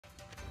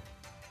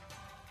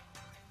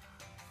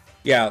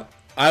Yeah,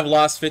 I've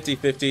lost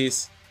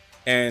 50-50s,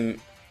 and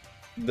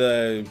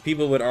the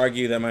people would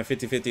argue that my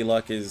 50-50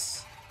 luck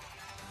is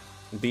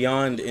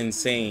beyond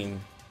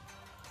insane.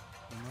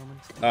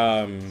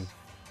 And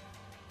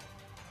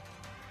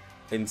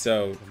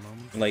so,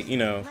 like, you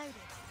know,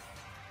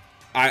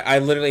 I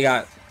literally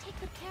got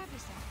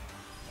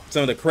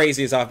some of the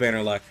craziest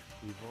off-banner luck,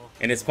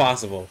 and it's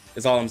possible.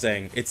 It's all I'm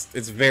saying. It's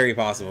very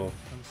possible.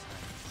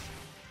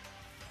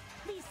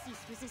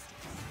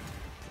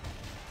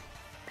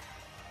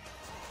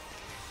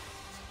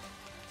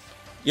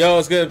 Yo,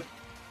 what's good?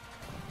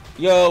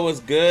 Yo,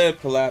 what's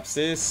good,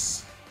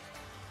 Palapsis?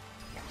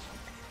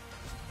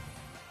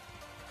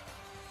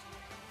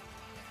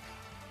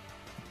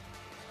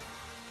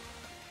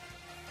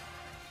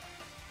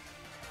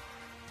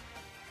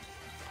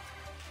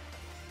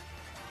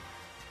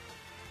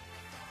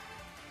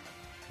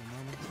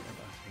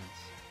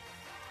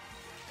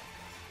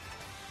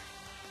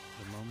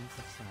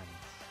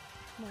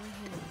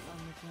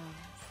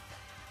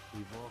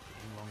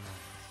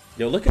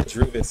 Yo, look at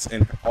Druvis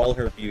and all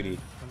her beauty.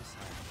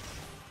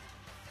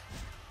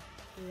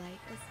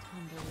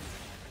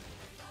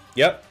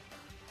 Yep.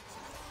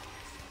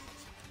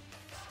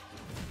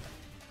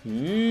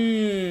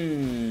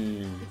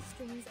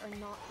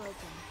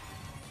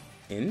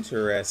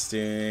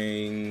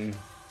 Interesting.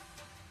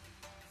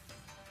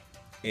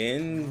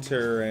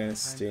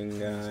 Interesting,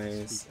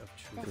 guys.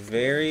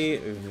 Very,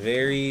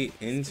 very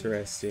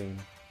interesting.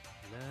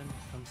 Learn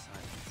from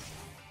silence.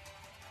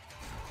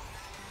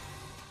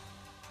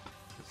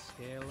 The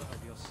scale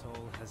of your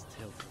soul has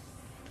tilted.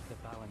 The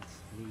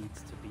balance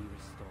needs to be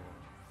restored.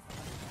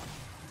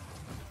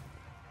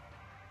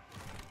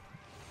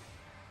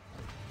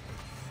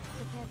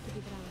 Prepare to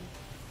be drowned.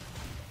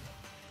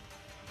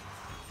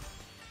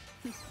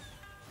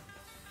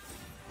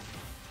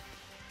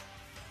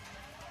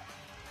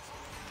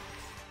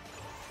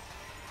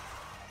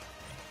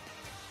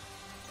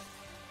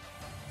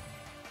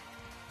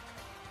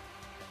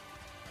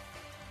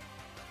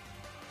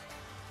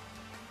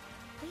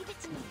 Leave it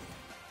to me.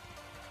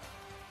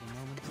 The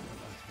moment of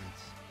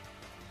utterance.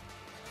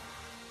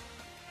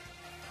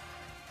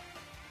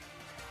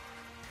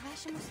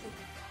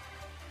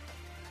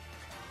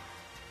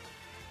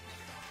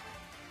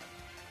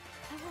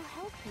 I will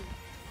help you.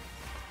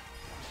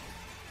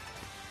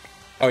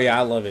 Oh yeah,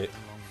 I love it.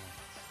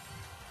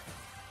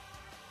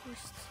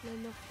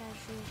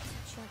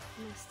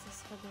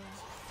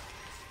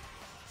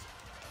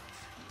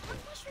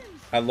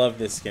 I love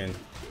this skin.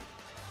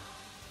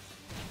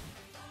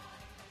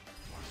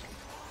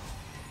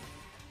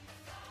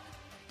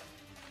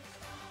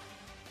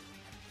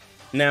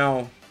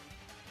 Now,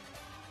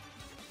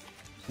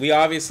 we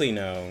obviously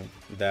know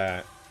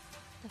that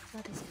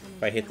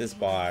if I hit this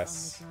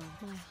boss,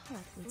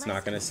 it's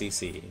not gonna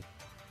CC.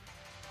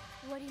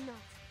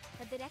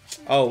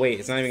 Oh wait,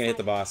 it's not even gonna hit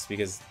the boss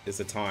because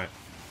it's a taunt.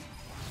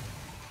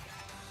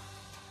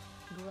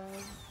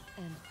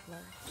 And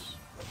flourish.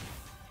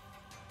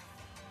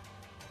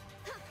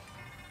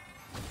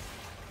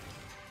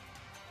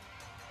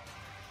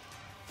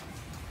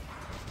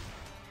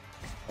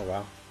 Oh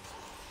wow.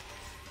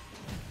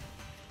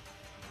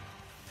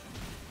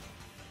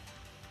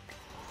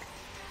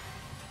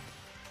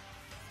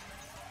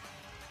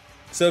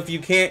 So if you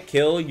can't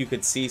kill, you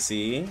could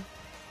CC.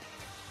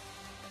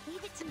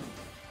 Leave it to me.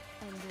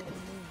 Under the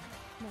moon,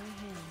 my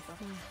hands are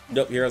my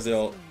Nope, here's the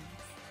ult.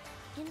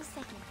 in a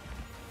second.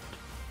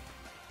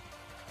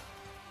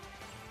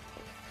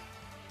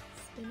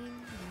 Spinning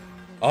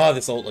round and Oh,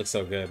 this ult looks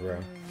so good, bro.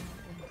 round into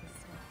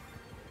sweat.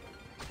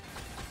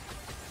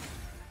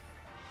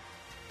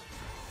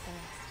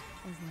 Fast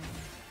as lightning.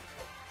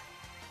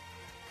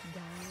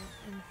 Dive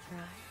and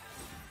thrive.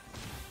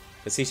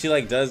 But see, she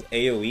like does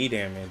AoE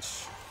damage,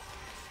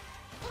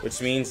 which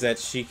means that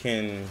she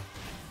can,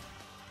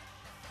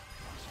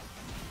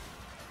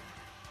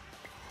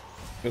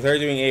 with her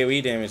doing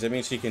AoE damage, that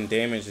means she can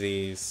damage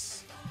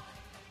these.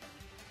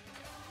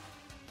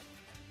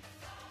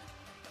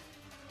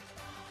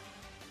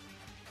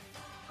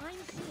 I'm here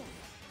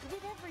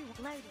with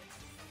everyone loaded.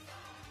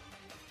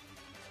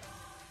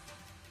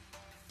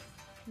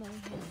 My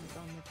hands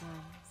on the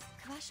drums.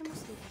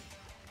 Kvashamusli.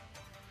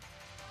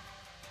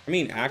 I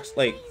mean,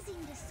 actually, like,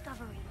 Amazing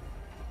discovery.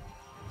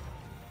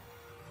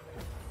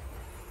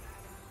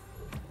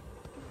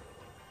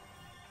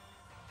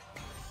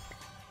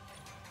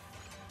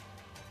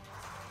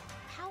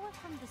 Power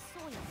from the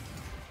soil.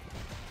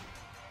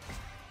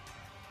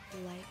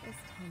 Light is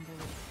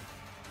tumbling.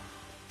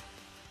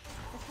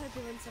 The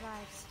turbulence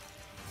arrives.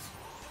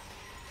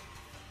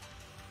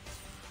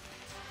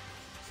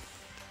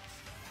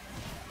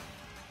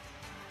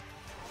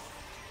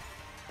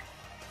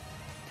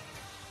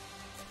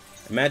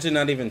 imagine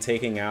not even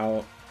taking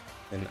out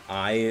an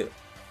I1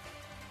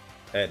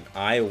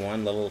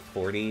 level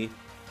 40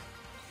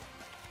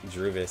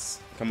 Druvis.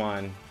 Come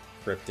on,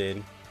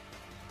 Cryptid.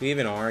 Who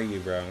even are you,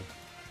 bro?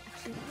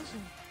 Actually,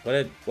 vision. What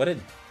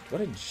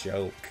a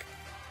joke.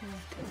 My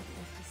heart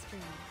is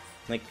disturbed.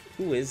 Like,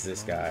 who is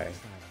this guy?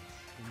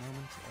 The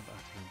moment of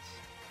utterance.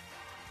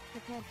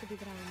 Prepare to be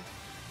drowned.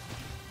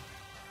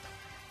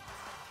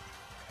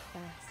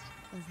 Fast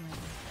as lightning.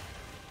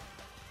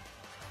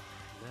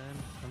 Learn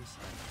from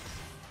silence.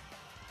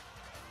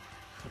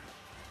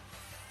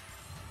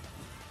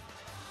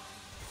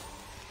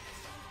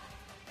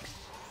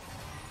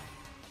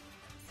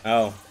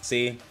 Oh,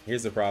 see?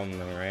 Here's the problem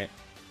though, right?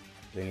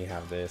 Then you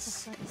have The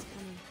this. flood is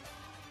coming.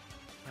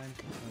 Time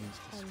comes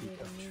to Under speak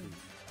the of moon. truth.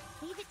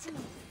 Leave it to me.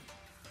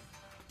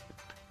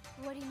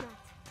 Worry not.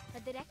 The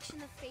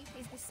direction of fate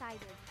is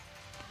decided.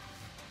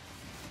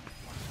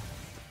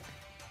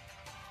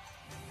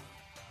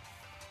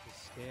 The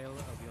scale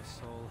of your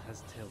soul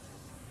has tilted.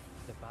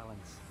 The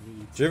balance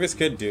needs. Druvis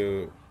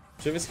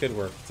could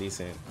work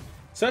decent.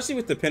 Especially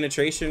with the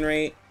penetration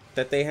rate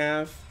that they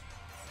have.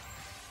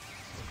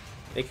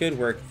 They could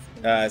work.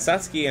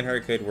 Satsuki and her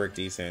could work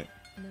decent.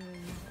 Knowing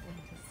not when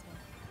to stop.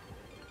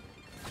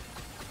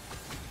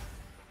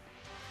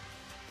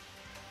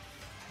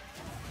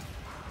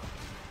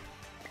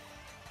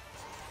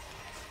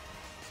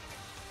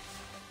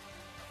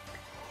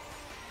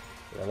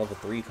 A level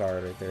 3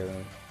 card right there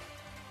though.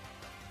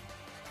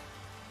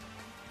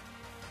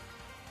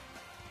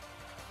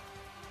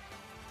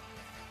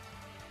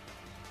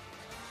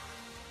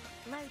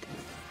 Louder.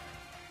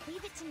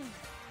 Leave it to me.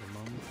 The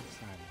moment of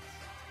silence.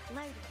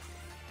 Louder.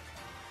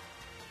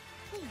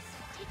 Please,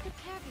 take good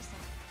care of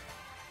yourself.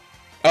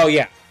 Oh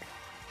yeah.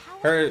 Power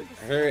Her on the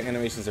her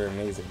animations are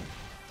amazing.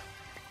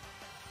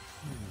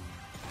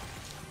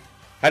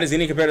 How does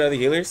Yini compare to other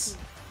healers?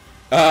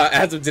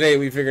 As of today,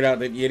 we figured out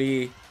that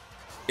Yini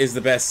is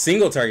the best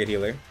single target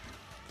healer.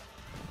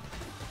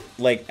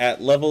 Like at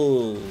a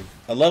level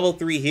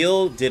 3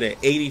 heal did an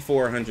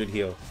 8400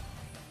 heal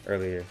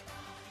earlier.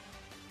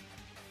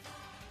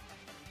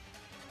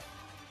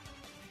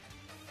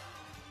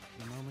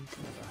 The moment of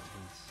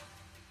utterance.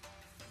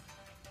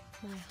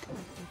 My heart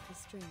with the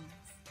strings.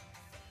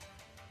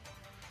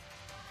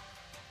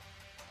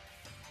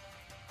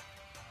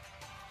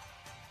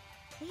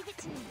 Leave it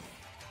to me.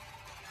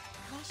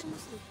 Caution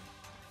sleep.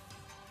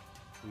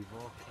 We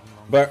walk in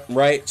long. But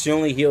right, she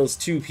only heals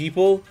 2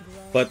 people,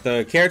 but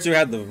the character who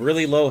had the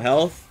really low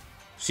health,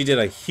 she did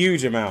a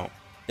huge amount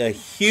of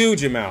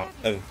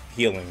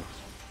healing.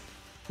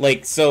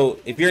 Like, so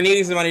if you're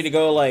needing somebody to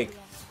go like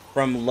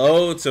from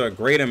low to a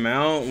great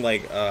amount,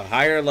 like a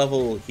higher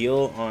level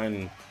heal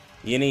on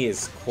Yini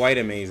is quite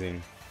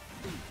amazing.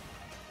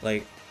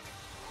 Like,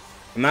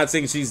 I'm not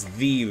saying she's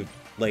the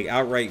like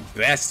outright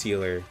best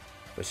healer,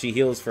 but she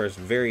heals for a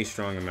very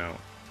strong amount.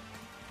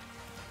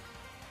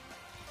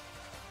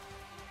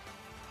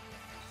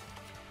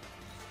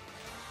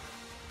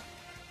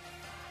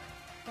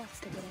 That's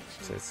the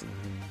direction. So it's, The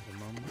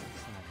moment of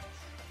silence.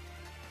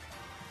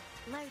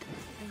 Louder.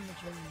 In the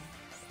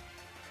dreams.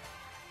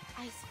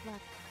 Ice flood.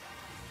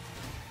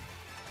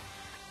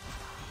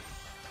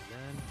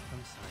 Learn from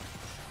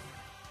silence.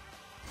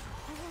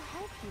 I will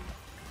help you.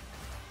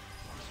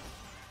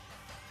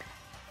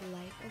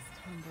 Light as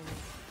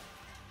tumbleweed.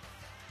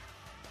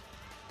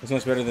 It's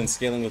much better than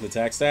scaling with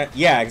attack stat.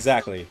 Yeah,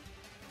 exactly.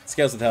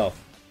 Scales with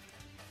health.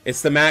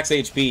 It's the max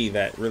HP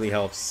that really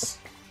helps.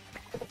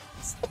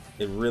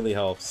 It really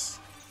helps.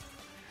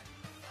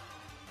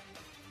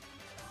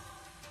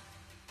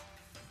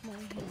 My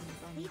hands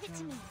on the Leave it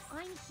to me. drums.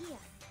 I'm here.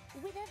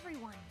 With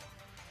everyone.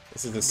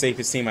 This is the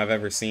safest team I've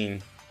ever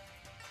seen.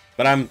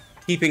 But I'm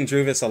keeping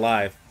Druvis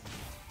alive.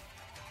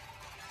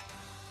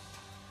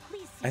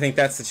 Please. I think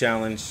that's the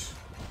challenge.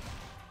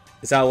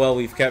 Is how well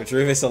we've kept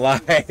Druvis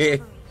alive.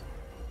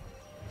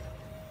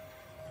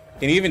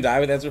 Can you even die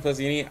with Ezra plus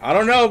Yini? I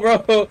don't know,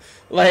 bro.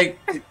 Like,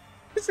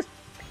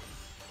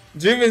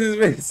 Druvis has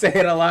been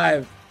staying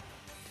alive.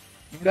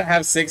 You don't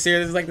have 6 here.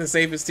 This is like the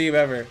safest team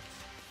ever.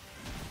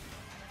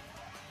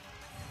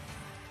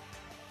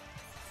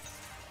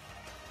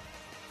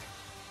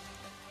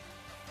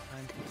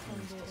 Time comes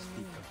Under to the speak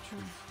moon. of My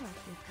truth. heart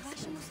with the Caution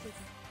strings. sleep.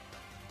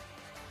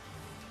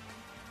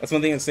 That's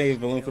one thing that saves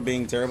Balloon from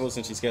being terrible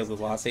since she scales with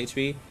lost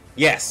HP.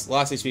 Yes,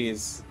 lost HP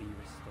is Be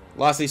restored.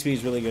 lost HP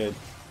is really good.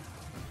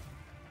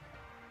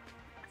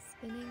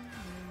 Spinning round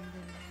and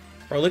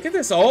round. Bro, look at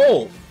this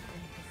ult.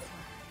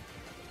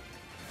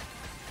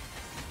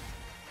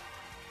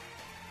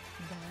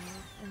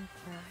 Dive and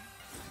fly.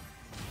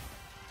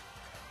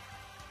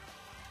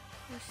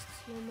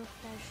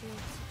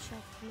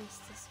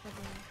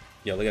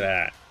 Yo, look at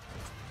that.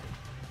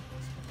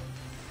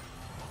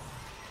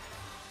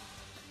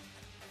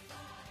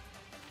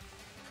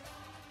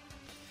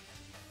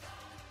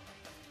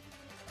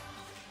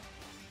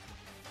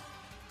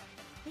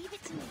 Leave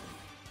it to me.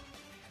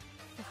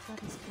 The flood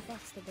is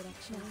that's the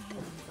direction. My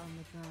hands on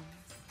the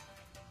drums.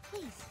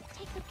 Please,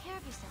 take good care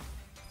of yourself.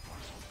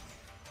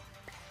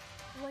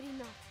 Worry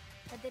not.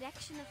 The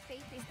direction of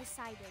fate is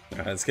decided.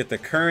 Alright, let's get the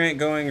current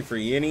going for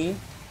Yini.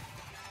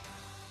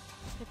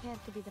 Prepare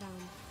to be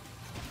drowned.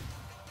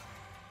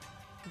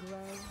 Grow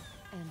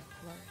and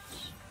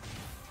flourish.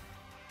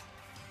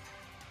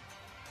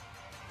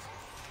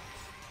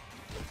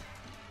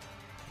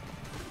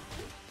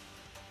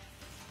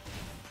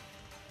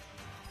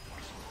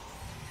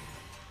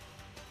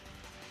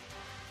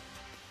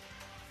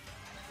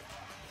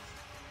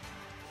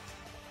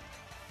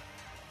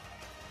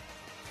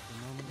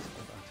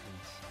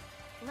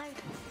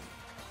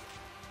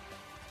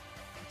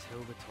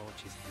 silver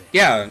torches this.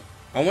 Yeah,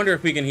 I wonder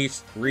if we can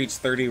reach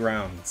 30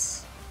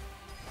 rounds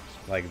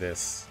like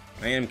this.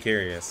 I am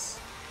curious.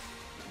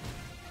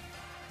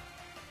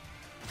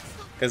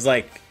 Because,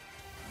 like,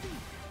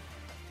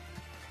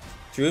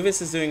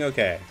 Druvis is doing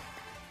okay.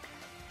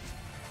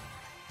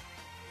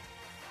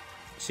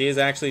 She is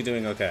actually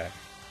doing okay.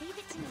 Leave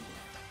it to me.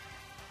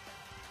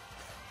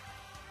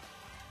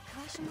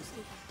 Caution the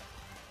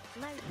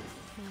sleeper. Light.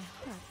 My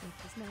heart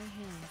reaches my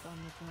hands on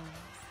the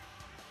drums.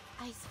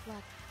 Ice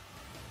flood.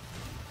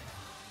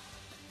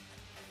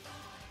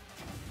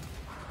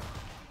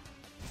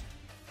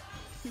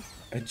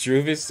 A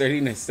Druvis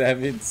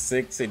 30-7,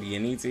 6 and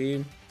Yini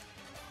team.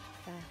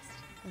 Fast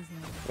as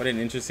no. What an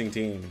interesting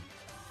team.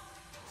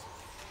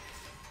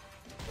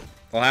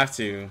 I'll have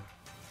to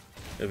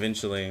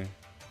eventually.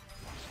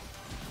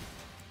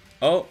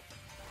 Oh,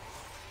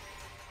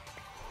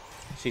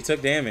 she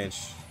took damage.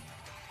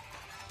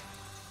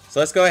 So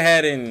let's go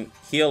ahead and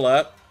heal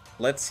up.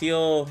 Let's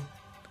heal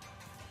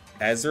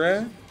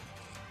Ezra,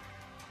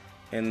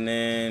 and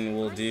then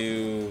we'll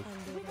do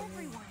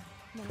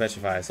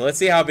Petrify. So let's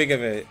see how big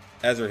of a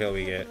Ezra heal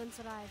we get. Everyone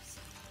survives.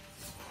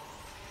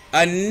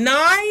 A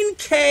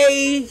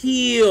 9k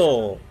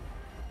heal.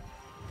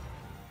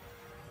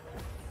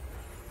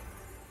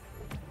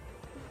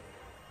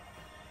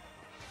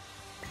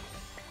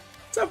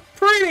 It's a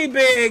pretty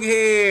big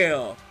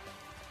heal.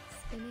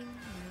 Spinning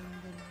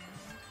round and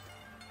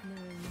round,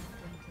 knowing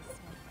when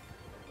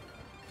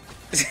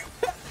to stop.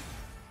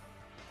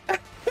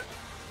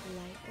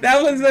 Light.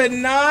 That was a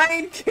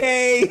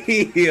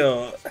 9k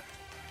heal.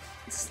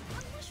 The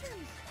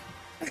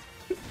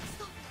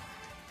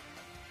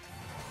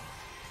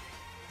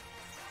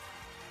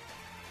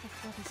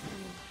flood is free.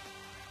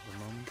 The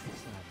moment of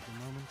sad, the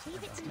moment Leave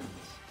of it to me.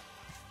 utterance.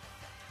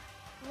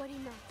 Worry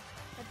not.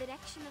 The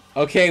direction of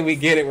Okay, we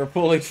get it. We're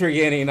pulling for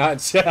Yeni, not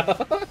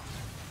Joe.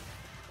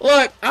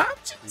 Look, I'm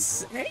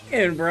just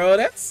saying, bro.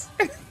 That's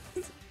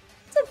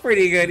a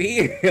pretty good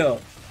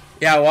heal.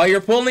 Yeah, while you're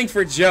pulling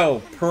for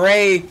Joe,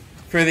 pray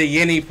for the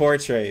Yeni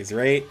portraits,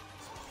 right?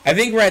 I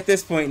think we're at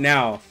this point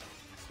now.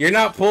 You're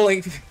not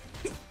pulling.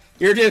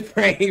 You're just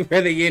praying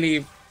for the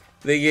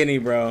Yeni,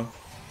 bro.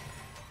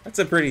 That's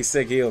a pretty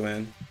sick heal,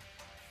 man.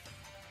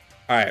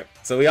 Alright,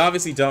 so we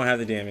obviously don't have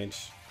the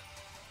damage.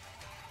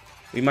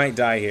 We might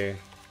die here.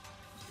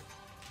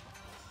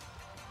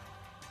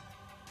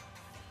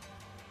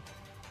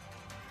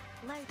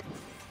 Light.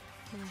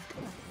 My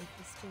heart with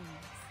the strings.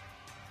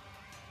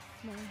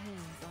 My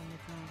hands on the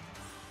drums.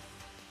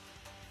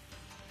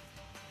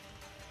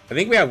 I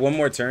think we have one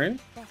more turn.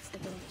 That's the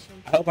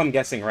direction. I hope I'm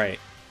guessing right.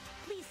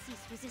 Please cease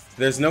resistance.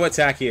 There's no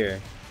attack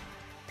here.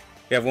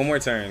 We have one more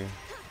turn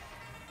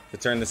to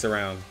turn this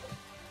around.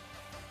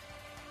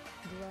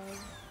 Blow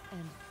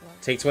and flow.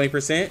 Take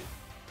 20%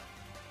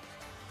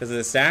 because of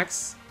the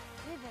stacks.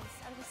 rivers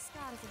are the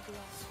stars of the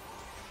earth.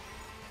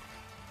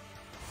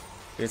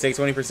 You're gonna take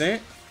 20%?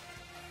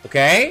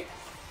 Okay.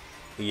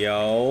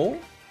 Yo.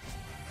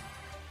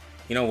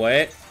 You know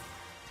what?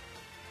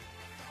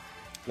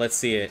 Let's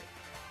see it.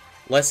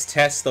 Let's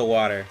test the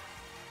water.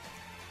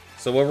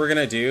 So what we're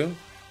gonna do,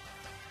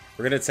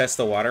 we're gonna test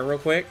the water real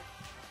quick.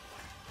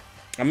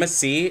 I'm gonna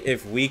see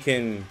if we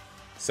can,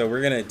 so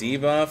we're gonna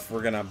debuff,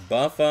 we're gonna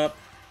buff up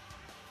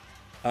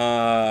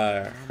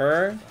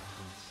her.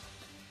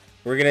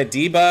 We're gonna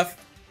debuff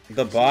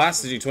the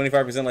boss to do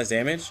 25% less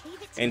damage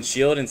and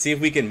shield and see if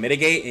we can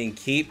mitigate and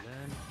keep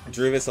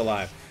Druvis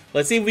alive.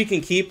 Let's see if we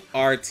can keep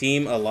our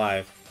team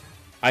alive.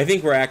 I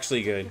think we're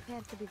actually good.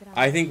 Prepared to be the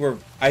I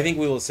think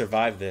we will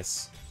survive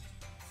this.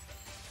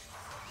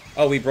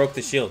 Oh, we broke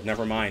the shield.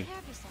 Never mind.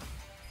 Prepare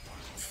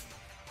yourself.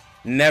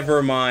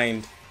 Never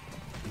mind.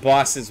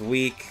 Boss is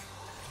weak.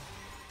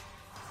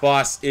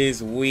 Boss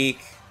is weak.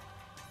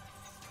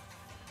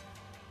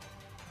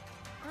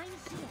 I'm here.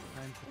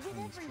 Time for With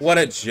cleanse. everyone. What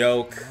a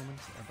joke. The moment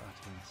of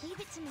utterance. Leave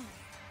it to me.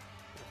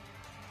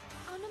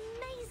 An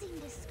amazing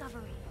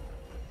discovery.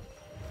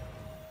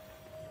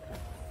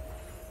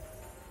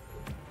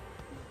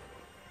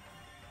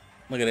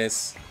 Look at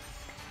this.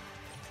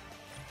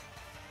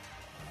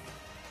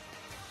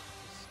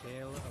 The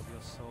scale of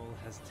your soul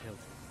has tilted.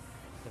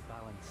 The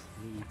balance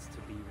needs to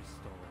be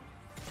restored.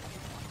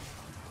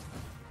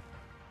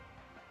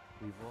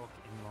 We walk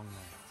in long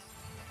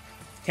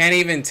nights. Can't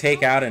even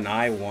take out an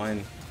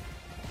I-1.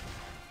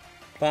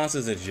 Boss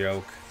is a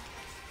joke.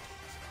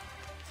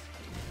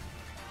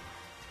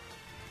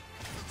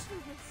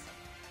 Druvis.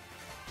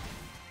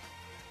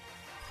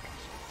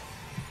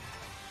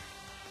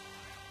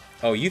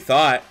 Oh, you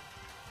thought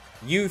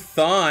Good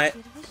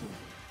vision.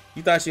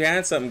 you thought you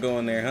had something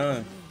going there,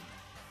 huh?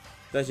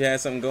 Thought you had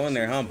something going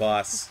there, huh, The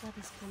boss? flood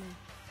is coming.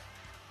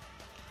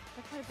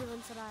 But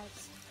everyone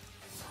survives.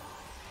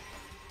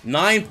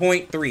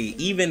 9.3,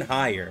 even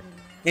higher.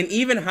 An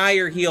even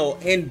higher heal,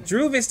 and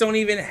Druvis don't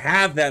even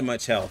have that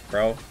much health,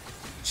 bro.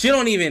 She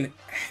don't even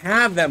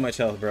have that much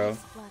health, bro.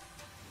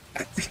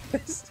 Flood.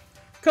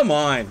 Come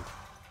on.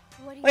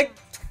 Worry Like,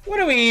 not. what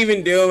are we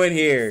even doing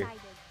here? Decided.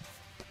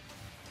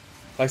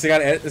 Like, so I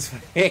gotta edit this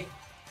way.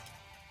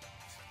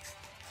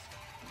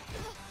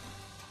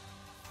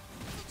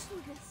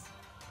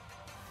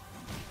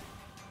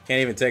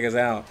 Can't even take us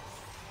out.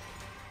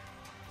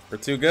 We're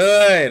too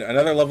good.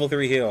 Another level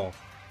 3 heal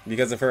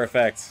because of her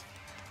effect.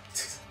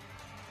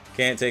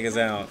 Can't take us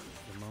out.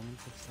 The moment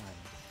of silence.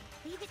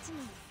 Leave it to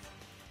me.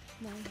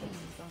 No hands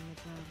on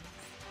the drums.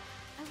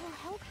 I will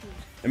help you.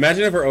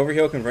 Imagine if her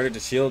overheal converted to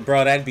shield.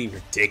 Bro, that'd be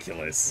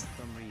ridiculous.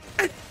 From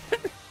reading.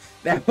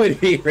 That would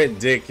be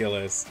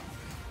ridiculous.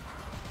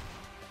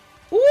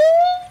 Woo!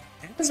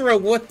 Ezra,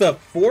 what the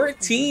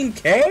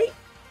 14K?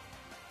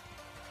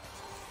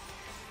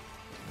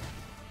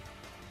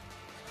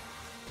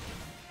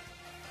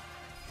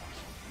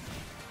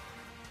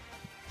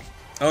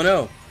 Oh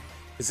no.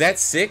 Is that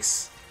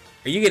 6?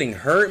 Are you getting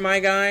hurt, my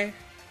guy?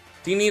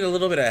 Do you need a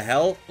little bit of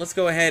help? Let's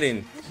go ahead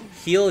and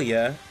heal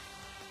ya.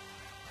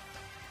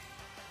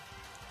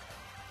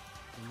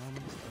 The moment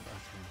of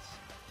utterance.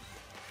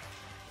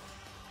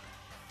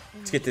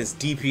 Let's get this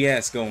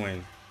DPS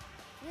going.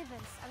 Rivers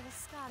are the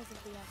scars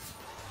of the earth.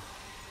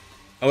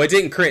 Oh, it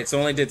didn't crit, so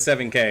it only did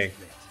 7K.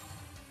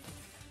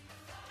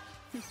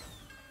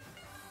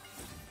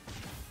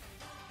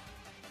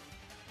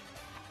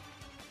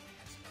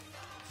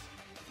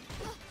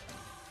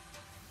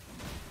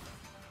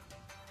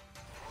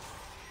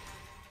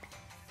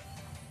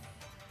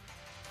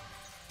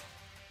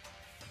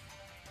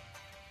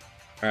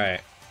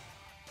 Alright.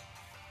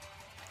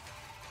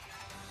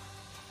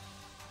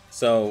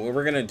 So, what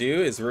we're gonna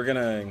do is we're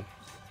gonna...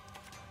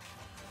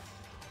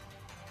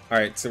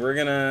 Alright, so we're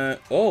gonna...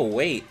 Oh,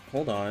 wait.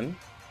 Hold on.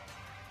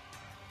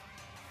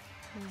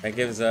 That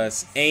gives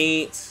us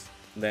 8.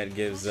 That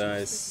gives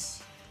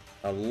us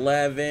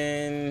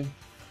 11.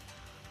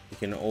 We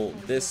can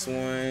ult this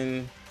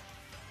one.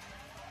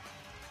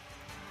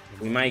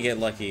 We might get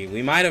lucky.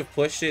 We might have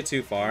pushed it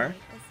too far.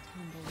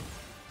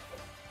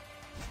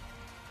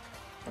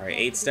 Alright,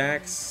 8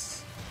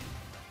 stacks.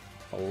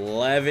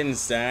 11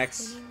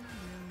 stacks.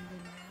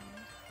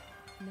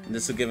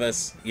 This will give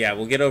us... Yeah,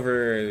 we'll get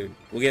over...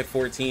 We'll get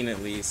 14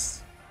 at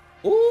least.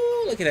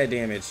 Ooh, look at that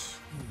damage.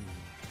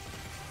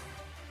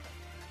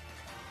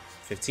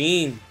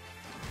 15.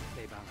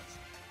 Stay balanced.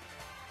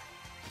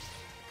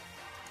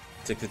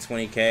 Took the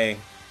 20K.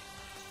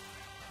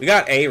 We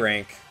got A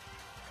rank.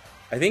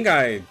 I think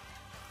I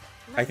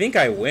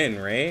win,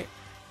 right?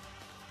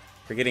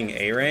 For getting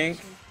A rank.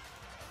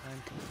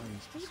 Time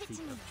contains the Leave it to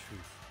speak me. of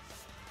truth.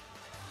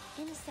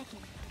 In a second.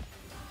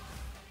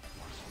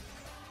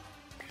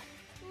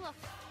 Look,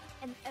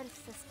 an earth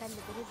suspended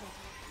river.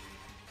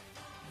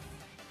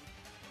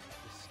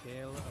 The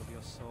scale of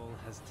your soul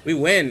has tilted. We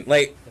win.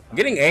 Like,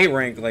 getting A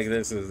rank like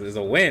this is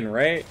a win,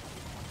 right?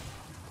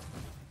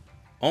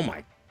 Oh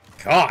my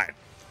god.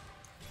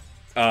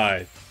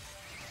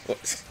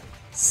 What,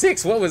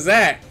 6, what was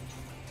that?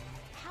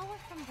 Power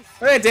from the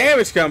Where did that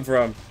damage come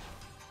from?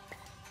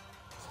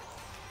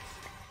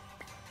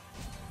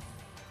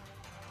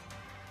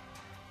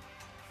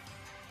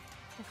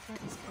 The flood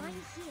is I'm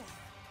coming. here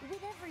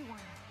with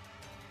everyone.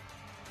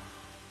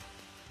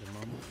 The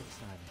moment of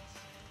silence.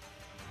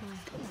 My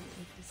heart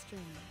with the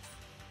strings.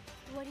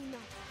 Worry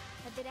not.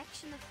 The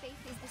direction of fate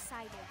is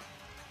decided.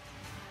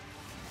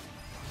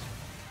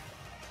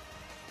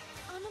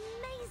 An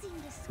amazing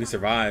discovery. We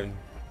survived.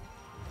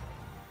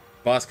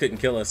 Boss couldn't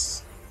kill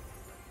us.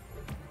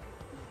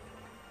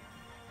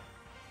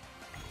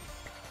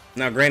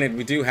 Now, granted,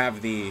 we do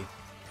have the... Learn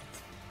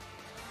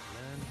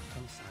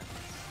from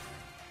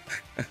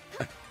silence.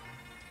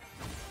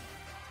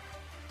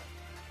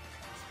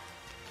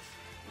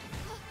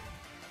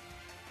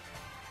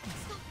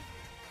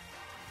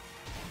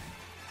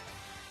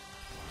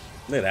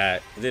 Look at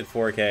that. It did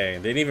 4K.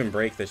 It didn't even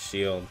break the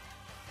shield.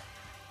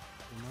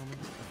 The moment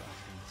of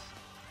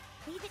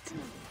utterance. Leave it to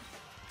me.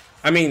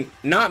 I mean,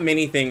 not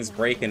many things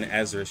break an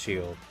Ezra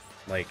shield.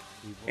 Like,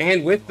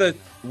 and with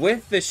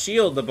the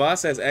shield, the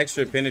boss has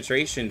extra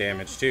penetration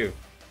damage too,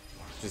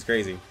 which is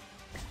crazy.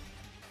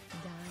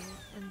 Die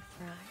and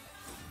fry.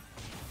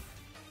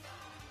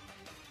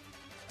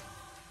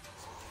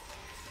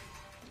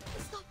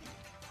 Stop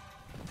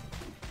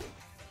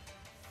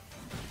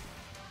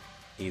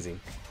it. Easy.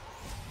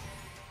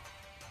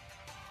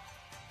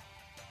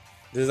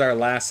 This is our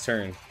last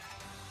turn.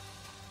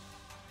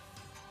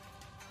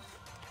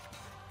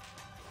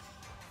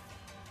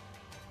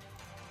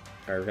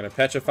 Alright, we're gonna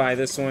petrify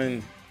this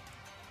one.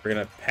 We're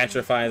gonna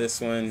petrify this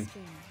one.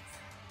 Strings.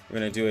 We're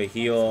gonna do a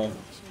heal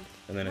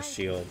and then a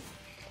shield.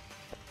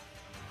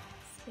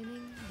 Spinning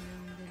round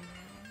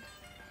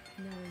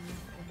and round, knowing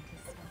not when to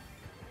stop.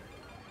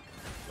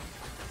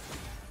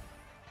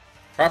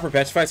 Proper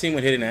petrify team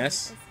would hit an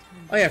S. This time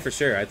Oh yeah, for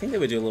sure. I think they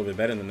would do a little bit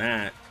better than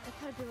that. The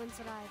turbulence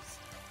arrives.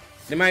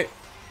 They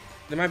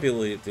might be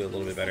able to do a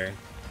little bit better.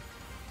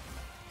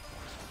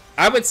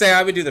 I would say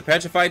I would do the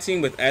petrify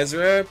team with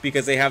Ezra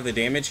because they have the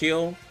damage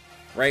heal,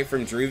 right,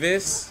 from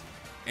Druvis,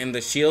 and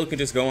the shield could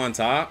just go on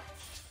top.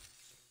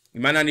 You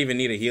might not even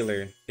need a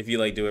healer if you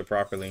like do it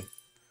properly.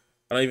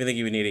 I don't even think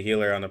you would need a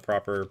healer on a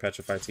proper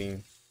petrify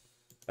team.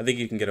 I think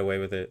you can get away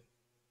with it.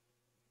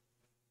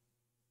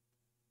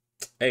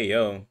 Hey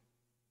yo.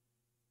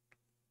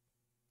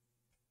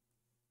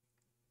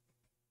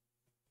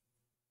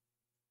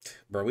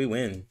 Bro, we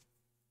win.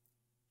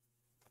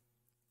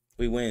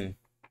 We win.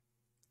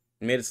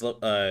 We made it slow.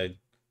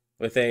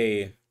 With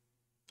a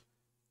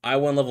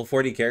I1 level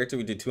 40 character,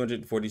 we did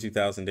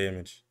 242,000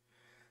 damage.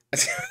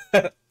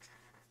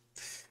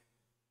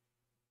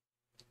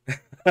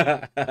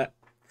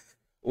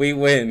 We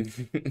win.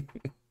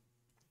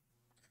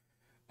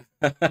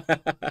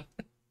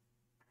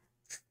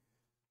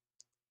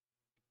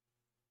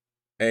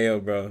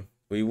 Ayo, bro.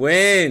 We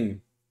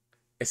win.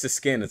 It's a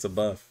skin. It's a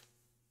buff.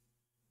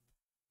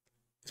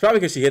 It's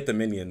probably because she hit the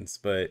minions,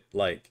 but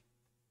like,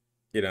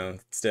 you know,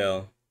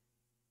 still.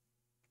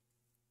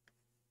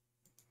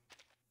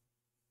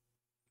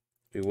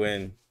 We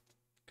win.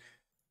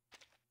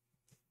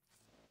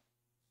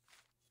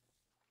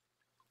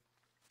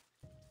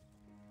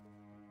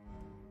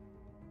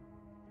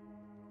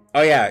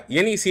 Oh yeah,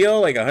 Yenny's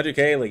heal like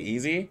 100k, like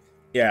easy.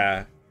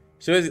 Yeah,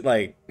 she was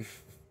like,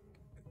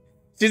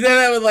 she said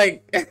that with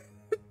like,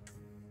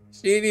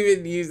 she didn't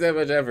even use that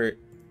much effort.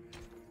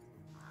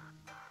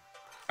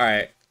 All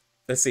right,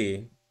 let's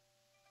see.